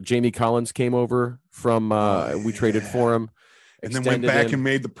Jamie Collins came over from, we traded for him. And then went back and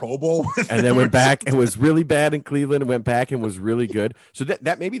made the Pro Bowl. And then went back and was really bad in Cleveland and went back and was really good. So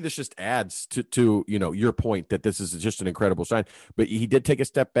that maybe this just adds to your point that this is just an incredible sign. But he did take a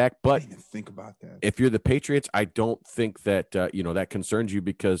step back. But I didn't even think about that. If you're the Patriots, I don't think that that concerns you,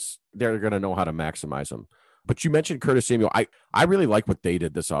 because they're going to know how to maximize them. But you mentioned Curtis Samuel. I really like what they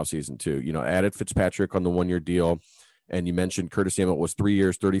did this offseason too. Added Fitzpatrick on the 1-year deal, and you mentioned Curtis Samuel was 3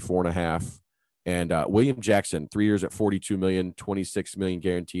 years, 34.5. And William Jackson, 3 years at $42 million, $26 million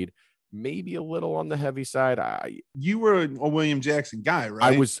guaranteed. Maybe a little on the heavy side. You were a William Jackson guy,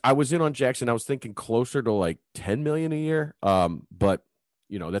 right? I was in on Jackson. I was thinking closer to like $10 million a year. But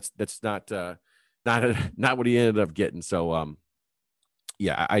that's not what he ended up getting. So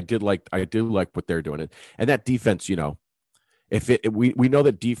yeah, I do like what they're doing. And that defense, we know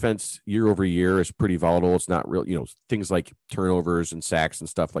that defense year over year is pretty volatile. It's not real, things like turnovers and sacks and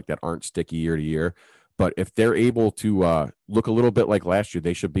stuff like that aren't sticky year to year. But if they're able to look a little bit like last year,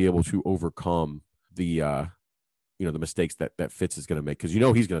 they should be able to overcome the mistakes that Fitz is going to make, because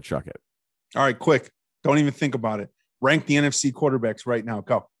he's going to chuck it. All right, quick. Don't even think about it. Rank the NFC quarterbacks right now.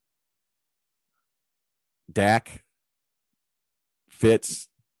 Go. Dak, Fitz,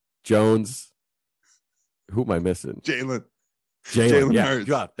 Jones. Who am I missing? Jalen.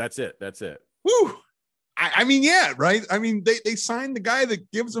 Yeah, that's it. Woo! I mean, yeah, right? I mean, they signed the guy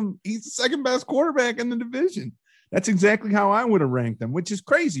that gives them, he's the second best quarterback in the division. That's exactly how I would have ranked them, which is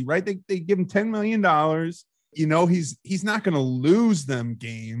crazy, right? They give him $10 million. He's not going to lose them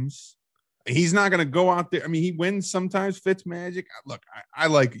games. He's not going to go out there. I mean, he wins sometimes, Fitz magic. Look, I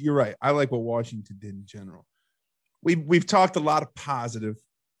like, you're right. I like what Washington did in general. We've talked a lot of positive.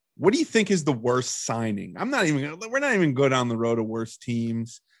 What do you think is the worst signing? We're not even good on the road of worst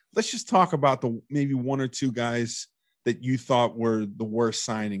teams. Let's just talk about maybe one or two guys that you thought were the worst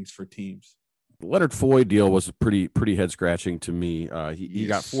signings for teams. The Leonard Floyd deal was pretty head scratching to me. He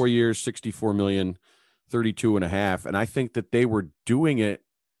got 4 years, $64 million, 32.5. And I think that they were doing it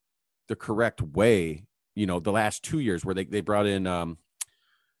the correct way. The last 2 years where they brought in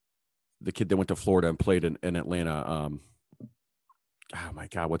the kid that went to Florida and played in Atlanta. Oh my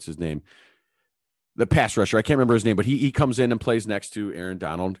God, what's his name? The pass rusher. I can't remember his name, but he comes in and plays next to Aaron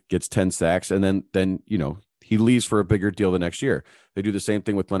Donald, gets 10 sacks, and then he leaves for a bigger deal the next year. They do the same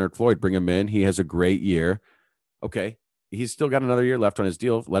thing with Leonard Floyd. Bring him in. He has a great year. Okay, he's still got another year left on his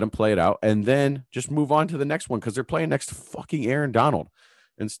deal. Let him play it out, and then just move on to the next one, because they're playing next to fucking Aaron Donald.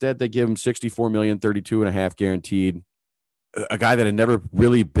 Instead, they give him $64 million, 32.5 guaranteed. A guy that had never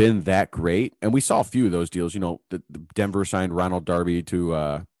really been that great. And we saw a few of those deals. The Denver signed Ronald Darby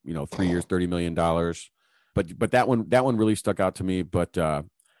to 3 years, $30 million. But that one really stuck out to me. But I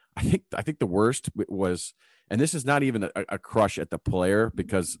think the worst was, and this is not even a crush at the player,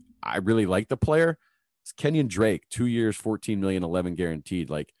 because I really like the player. It's Kenyon Drake, 2 years, $14 million, 11 guaranteed.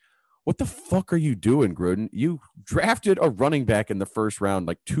 Like, what the fuck are you doing, Gruden? You drafted a running back in the first round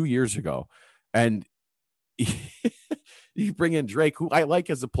like 2 years ago, and you bring in Drake, who I like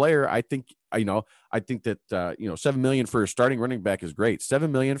as a player. I think that $7 million for a starting running back is great.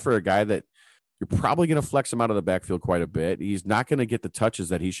 $7 million for a guy that you're probably going to flex him out of the backfield quite a bit. He's not going to get the touches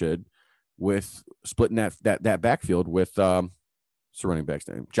that he should with splitting that backfield with what's the running back's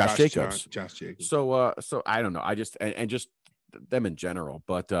name? Josh Jacobs. Josh Jacobs. So I don't know. I just and just them in general,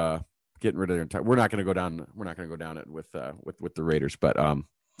 but getting rid of their entire. We're not going to go down it with the Raiders, but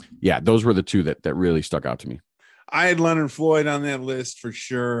yeah, those were the two that really stuck out to me. I had Leonard Floyd on that list for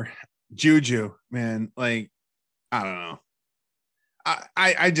sure. Juju, man, like, I don't know.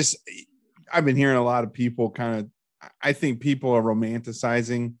 I've been hearing a lot of people I think people are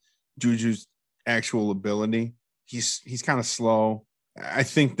romanticizing Juju's actual ability. he's kind of slow. I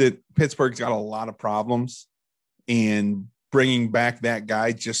think that Pittsburgh's got a lot of problems, and bringing back that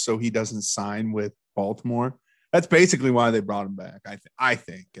guy just so he doesn't sign with Baltimore. That's basically why they brought him back. I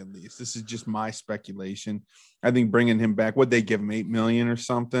think at least this is just my speculation. I think bringing him back, would they give him $8 million or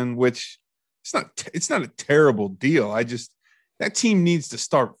something, which it's not a terrible deal. That team needs to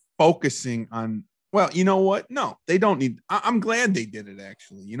start focusing on, well, you know what? No, they don't need, I'm glad they did it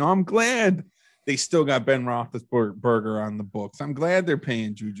actually. You know, I'm glad they still got Ben Roethlisberger on the books. I'm glad they're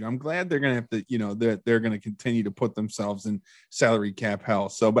paying Juju. I'm glad they're going to have to, you know, they're going to continue to put themselves in salary cap hell.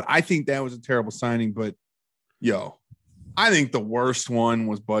 So, but I think that was a terrible signing. But I think the worst one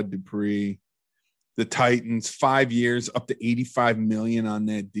was Bud Dupree. The Titans, 5 years, up to $85 million on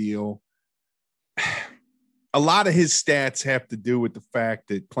that deal. A lot of his stats have to do with the fact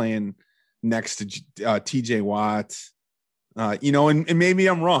that playing next to TJ Watt. You know, and maybe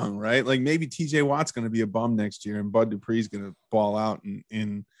I'm wrong, right? Like maybe TJ Watt's going to be a bum next year and Bud Dupree's going to ball out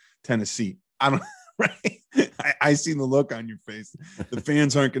in Tennessee. I don't, right? I see the look on your face. The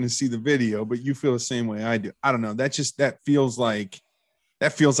fans aren't going to see the video, but you feel the same way I do. I don't know. That feels like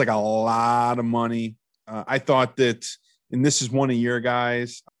a lot of money. I thought that, and this is one of your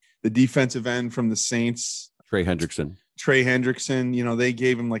guys, the defensive end from the Saints, Trey Hendrickson, you know, they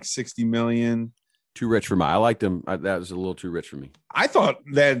gave him like $60 million. Too rich for me. I liked him. That was a little too rich for me. I thought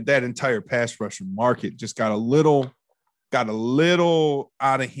that entire pass rushing market just got a little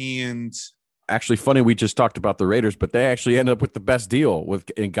out of hand. Actually, funny, we just talked about the Raiders, but they actually ended up with the best deal with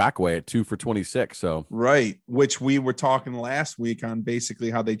Ngakoue at 2 for $26. So right, which we were talking last week on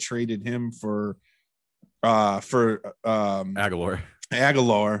basically how they traded him for Aguilar.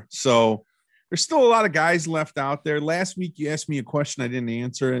 So there's still a lot of guys left out there. Last week you asked me a question, I didn't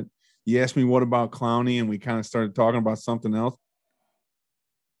answer it. You asked me what about Clowney, and we kind of started talking about something else.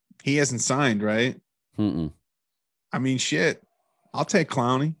 He hasn't signed, right? Mm-mm. I mean, shit. I'll take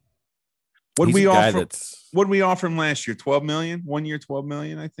Clowney. What did we offer him last year? 12 million? 1 year, 12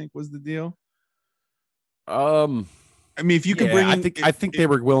 million, I think was the deal. I mean, if you could bring in, I think they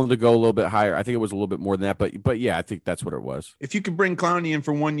were willing to go a little bit higher. I think it was a little bit more than that, but yeah, I think that's what it was. If you could bring Clowney in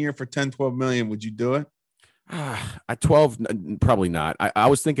for 1 year for 10, 12 million, would you do it? At 12, probably not. I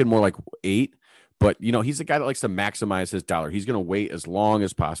was thinking more like 8, but you know, he's a guy that likes to maximize his dollar. He's going to wait as long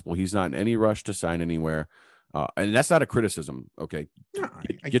as possible. He's not in any rush to sign anywhere. And that's not a criticism. Okay. No,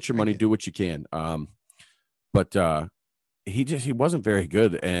 get your money, do what you can. But he wasn't very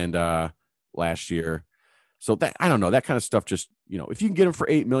good. And last year, so that, I don't know, that kind of stuff, just, you know, if you can get him for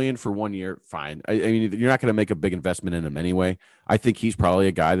 $8 million for 1 year, fine. I mean, you're not going to make a big investment in him anyway. I think he's probably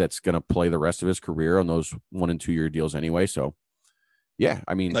a guy that's going to play the rest of his career on those 1 and 2 year deals anyway. So yeah,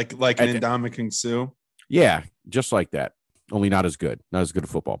 I mean, like an Ndamukong Suh. Yeah. Just like that. Only not as good a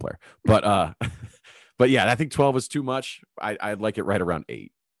football player, but but yeah, I think 12 is too much. I'd like it right around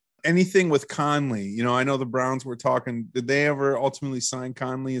 8. Anything with Conley, you know, I know the Browns were talking, did they ever ultimately sign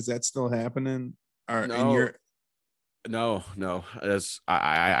Conley? Is that still happening? No. As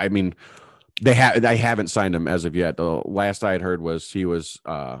I mean, they haven't signed him as of yet. The last I had heard was he was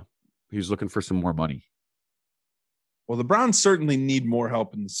looking for some more money. Well, the Browns certainly need more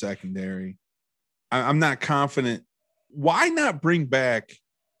help in the secondary. I'm not confident. Why not bring back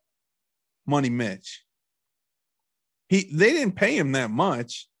Money Mitch? They didn't pay him that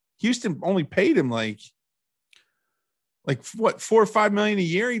much. Houston only paid him like what, $4 or $5 million a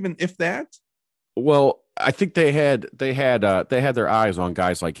year, even if that. Well, I think they had their eyes on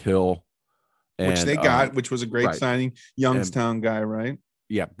guys like Hill, which they got, which was a great signing. Youngstown guy, right?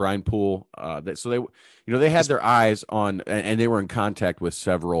 Yeah, Brian Poole. So they, you know, they had their eyes on, and they were in contact with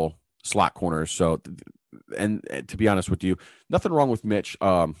several slot corners. So, and to be honest with you, nothing wrong with Mitch.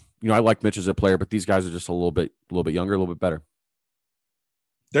 You know, I like Mitch as a player, but these guys are just a little bit younger, a little bit better.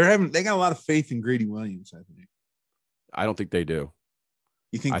 They got a lot of faith in Greedy Williams, I think. I don't think they do.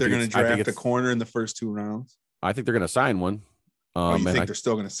 You think they're going to draft a corner in the first 2 rounds? I think they're going to sign one. You think they're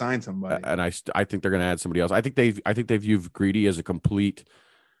still going to sign somebody? And I think they're going to add somebody else. I think they view Greedy as a complete.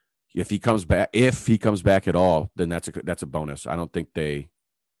 If he comes back at all, then that's a bonus. I don't think they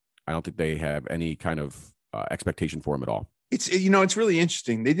have any kind of expectation for him at all. It's really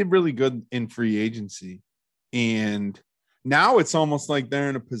interesting. They did really good in free agency, and now it's almost like they're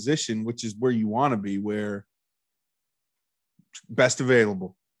in a position, which is where you want to be, where best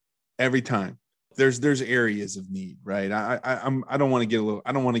available every time. There's areas of need, right? I don't want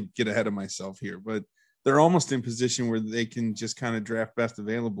to get ahead of myself here, but they're almost in position where they can just kind of draft best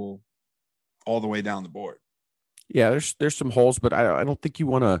available all the way down the board. Yeah, there's some holes, but I don't think you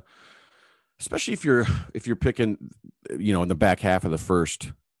want to, especially if you're picking, you know, in the back half of the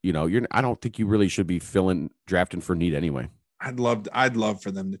first, I don't think you really should be drafting for need anyway. I'd love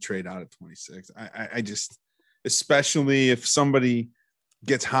for them to trade out at 26. I just, especially if somebody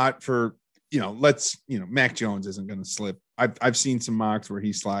gets hot for, Mac Jones isn't going to slip. I've seen some mocks where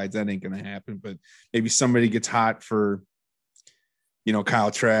he slides. That ain't going to happen. But maybe somebody gets hot for,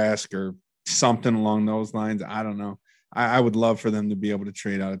 Kyle Trask or something along those lines. I don't know. I would love for them to be able to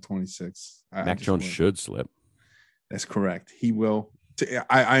trade out at 26. Mac Jones should slip. That's correct. He will.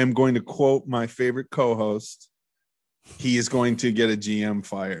 I am going to quote my favorite co-host. He is going to get a GM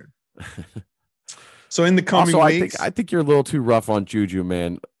fired. So in the coming weeks, I think you're a little too rough on Juju,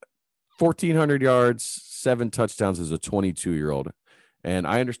 man. 1,400 yards, 7 touchdowns as a 22-year-old. And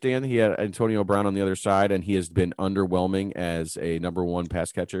I understand he had Antonio Brown on the other side, and he has been underwhelming as a number one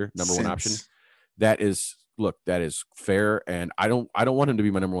pass catcher, number one option. That is fair, and I don't want him to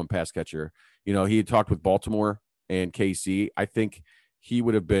be my number one pass catcher. He had talked with Baltimore and KC. I think he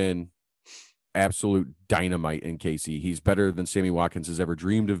would have been absolute dynamite in KC. He's better than Sammy Watkins has ever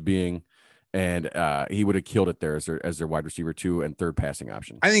dreamed of being, and he would have killed it there as their wide receiver 2 and third passing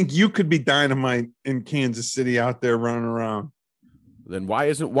option. I think you could be dynamite in Kansas City out there running around. Then why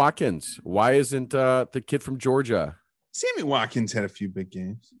isn't Watkins? Why isn't the kid from Georgia? Sammy Watkins had a few big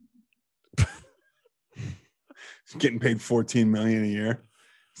games. He's getting paid $14 million a year.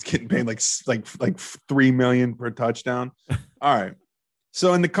 He's getting paid like $3 million per touchdown. All right.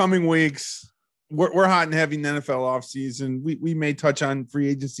 So in the coming weeks, we're hot and heavy in the NFL offseason. We may touch on free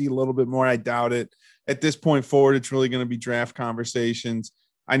agency a little bit more. I doubt it. At this point forward, it's really going to be draft conversations.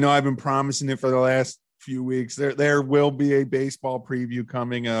 I know I've been promising it for the last few weeks. There will be a baseball preview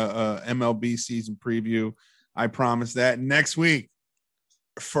coming, a MLB season preview. I promise that. Next week,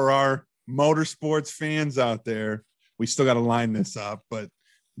 for our motorsports fans out there, we still got to line this up, but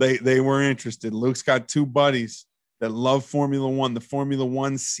they were interested. Luke's got 2 buddies that love Formula One. The Formula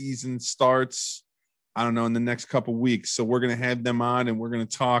One season starts, I don't know, in the next couple weeks. So we're going to have them on, and we're going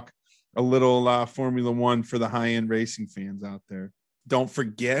to talk a little Formula One for the high-end racing fans out there. Don't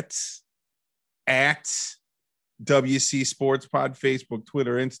forget, at WC Sports Pod, Facebook,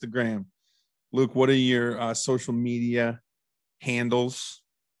 Twitter, Instagram. Luke, what are your social media handles?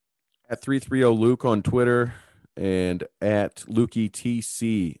 At 330 Luke on Twitter and at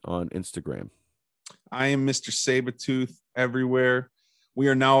LukeyTC on Instagram. I am Mr. Sabertooth everywhere. We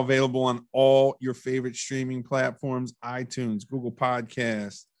are now available on all your favorite streaming platforms: iTunes, Google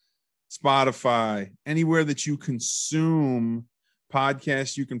Podcasts, Spotify, anywhere that you consume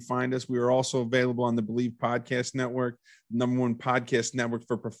podcasts, you can find us. We are also available on the Believe Podcast Network, the #1 podcast network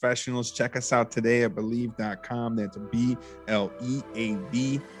for professionals. Check us out today at Believe.com. That's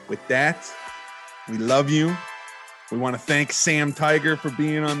BLEAV. With that, we love you. We want to thank Sam Tiger for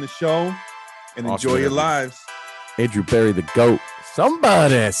being on the show, and awesome. Enjoy your lives. Andrew Berry, the GOAT.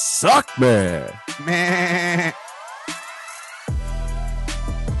 Somebody suck me. Man.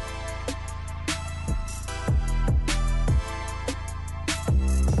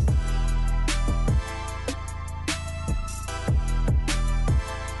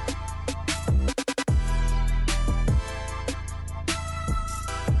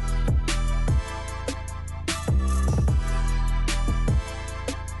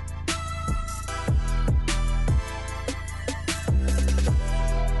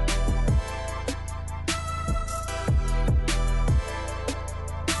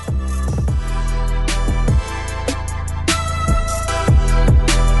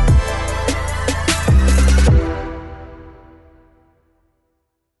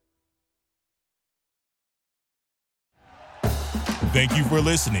 Thank you for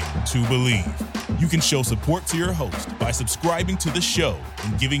listening to Believe. You can show support to your host by subscribing to the show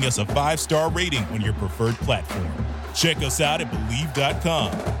and giving us a 5-star rating on your preferred platform. Check us out at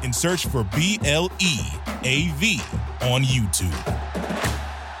Believe.com and search for BLEAV on YouTube.